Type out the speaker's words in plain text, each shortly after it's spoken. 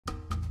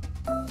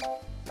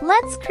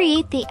Let's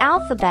create the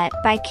alphabet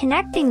by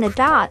connecting the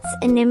dots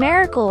in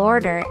numerical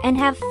order and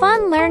have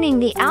fun learning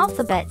the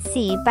alphabet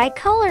C by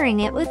coloring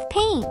it with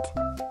paint.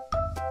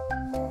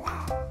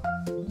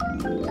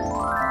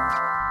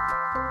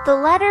 The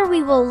letter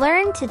we will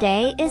learn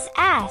today is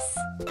S.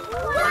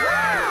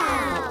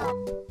 Wow!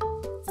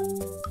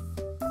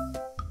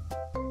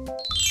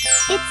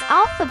 Its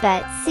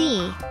alphabet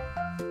C.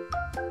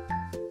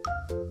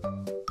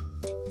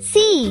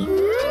 C.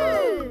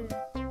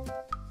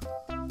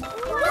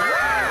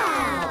 Wow!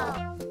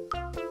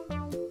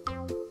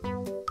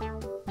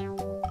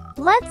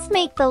 Let's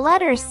make the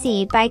letter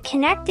C by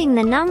connecting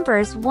the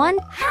numbers 1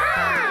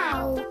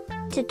 How?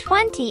 to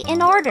 20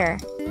 in order.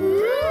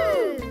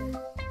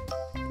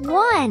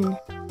 1,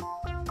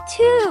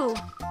 2,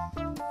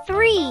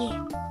 3,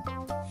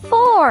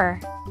 4,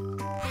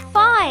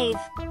 5,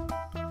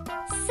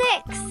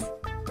 6,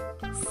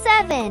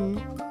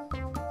 7,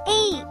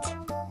 8,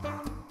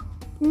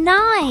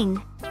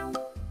 9,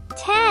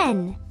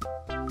 10,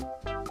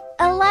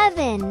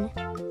 11,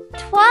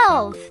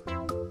 12,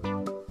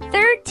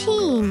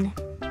 13,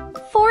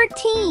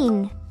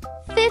 14,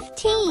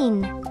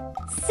 15,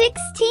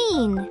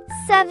 16,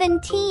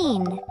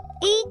 17,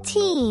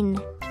 18,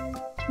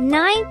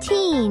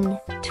 19,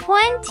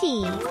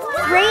 20.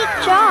 Great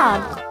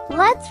job!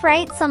 Let's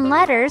write some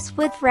letters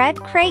with red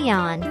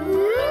crayon.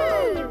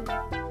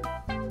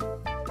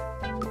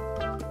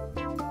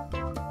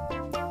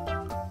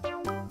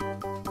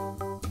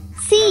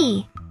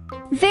 C.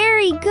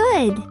 Very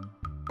good!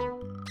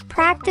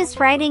 Practice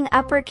writing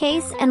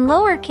uppercase and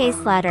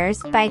lowercase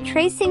letters by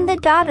tracing the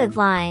dotted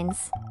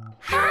lines.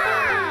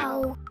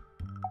 How?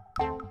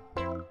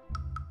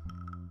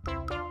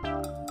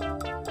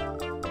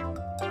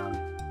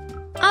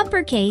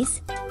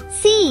 Uppercase,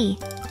 C.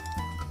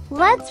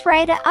 Let's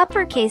write an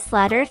uppercase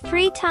letter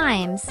 3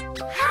 times.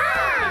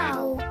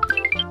 How?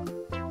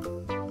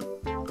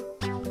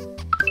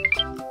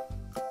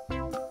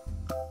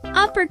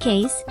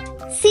 Uppercase,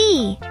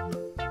 C.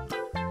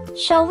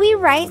 Shall we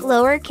write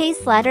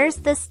lowercase letters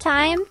this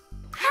time?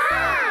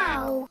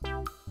 How?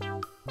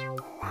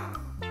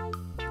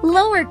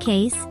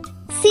 Lowercase,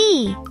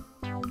 C.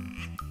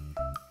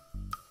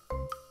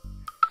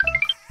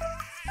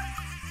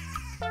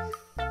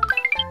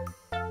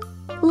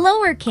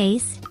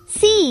 Lowercase,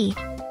 C.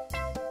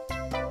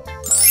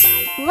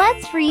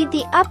 Let's read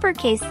the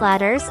uppercase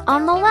letters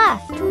on the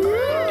left.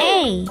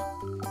 A,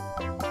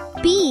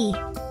 B,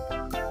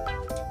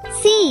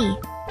 C.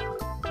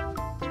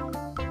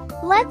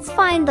 Let's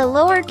find the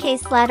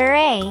lowercase letter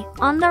A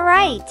on the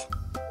right.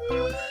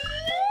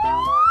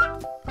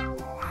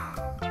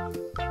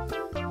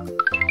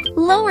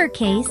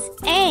 Lowercase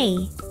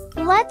a.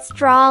 Let's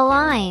draw a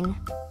line.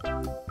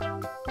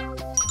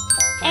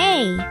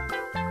 A,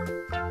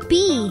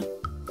 B.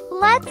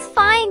 Let's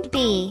find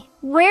B.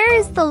 Where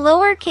is the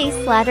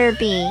lowercase letter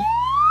B?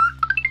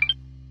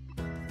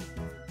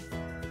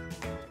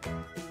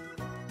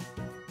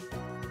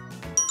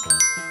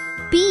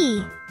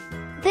 B.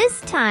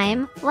 This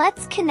time,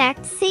 let's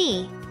connect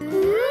C.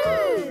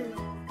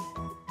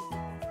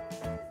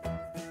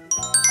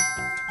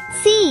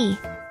 C.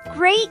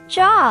 Great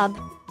job!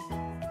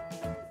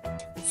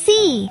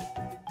 C.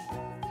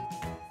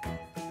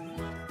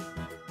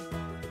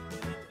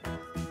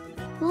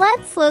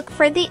 Let's look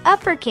for the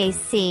uppercase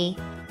C.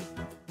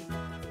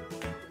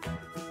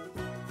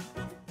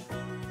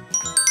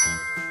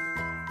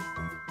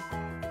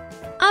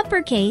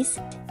 Uppercase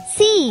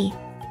C.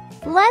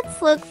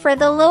 Let's look for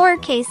the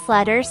lowercase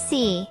letter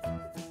C.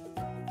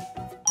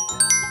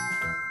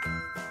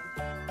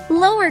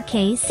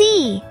 Lowercase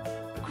c.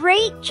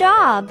 Great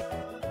job!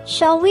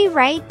 Shall we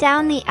write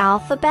down the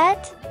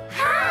alphabet?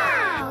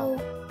 How?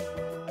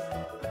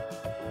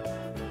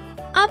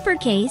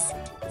 Uppercase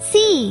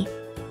C.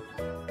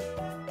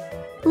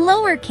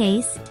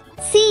 Lowercase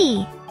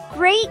c.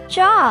 Great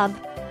job!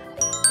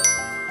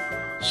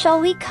 Shall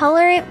we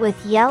color it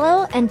with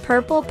yellow and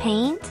purple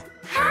paint?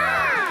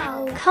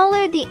 How?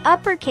 Color the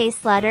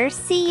uppercase letter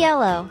C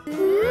yellow.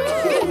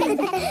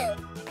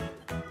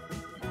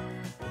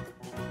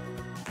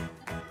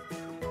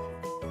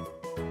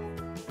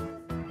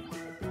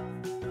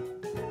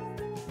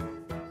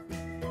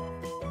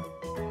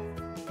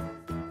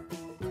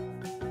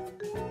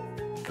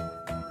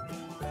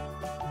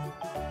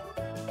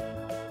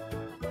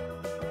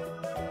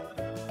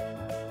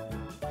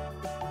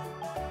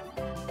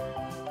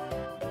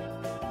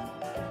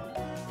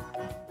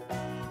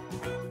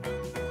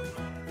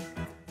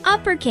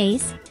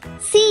 Uppercase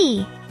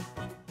C.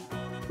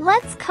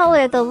 Let's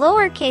color the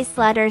lowercase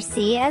letter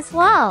c as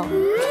well.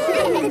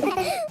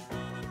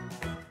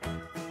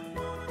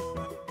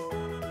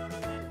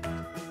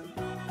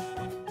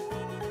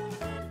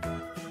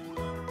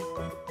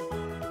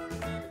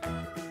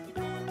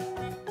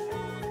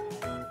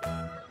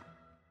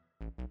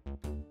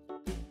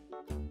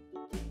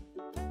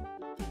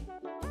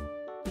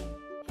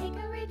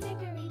 Hickory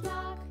dickory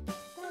dock,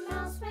 the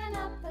mouse ran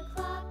up the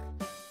clock.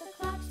 The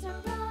clock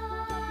struck one,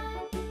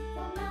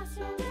 the mouse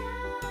ran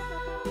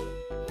down.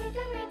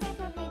 Hickory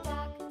dickory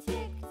dock,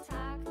 tick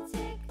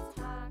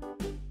tock,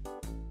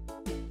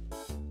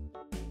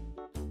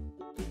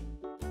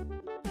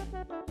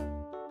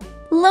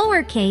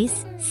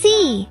 lowercase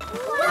c.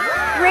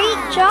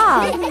 Great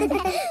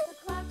job!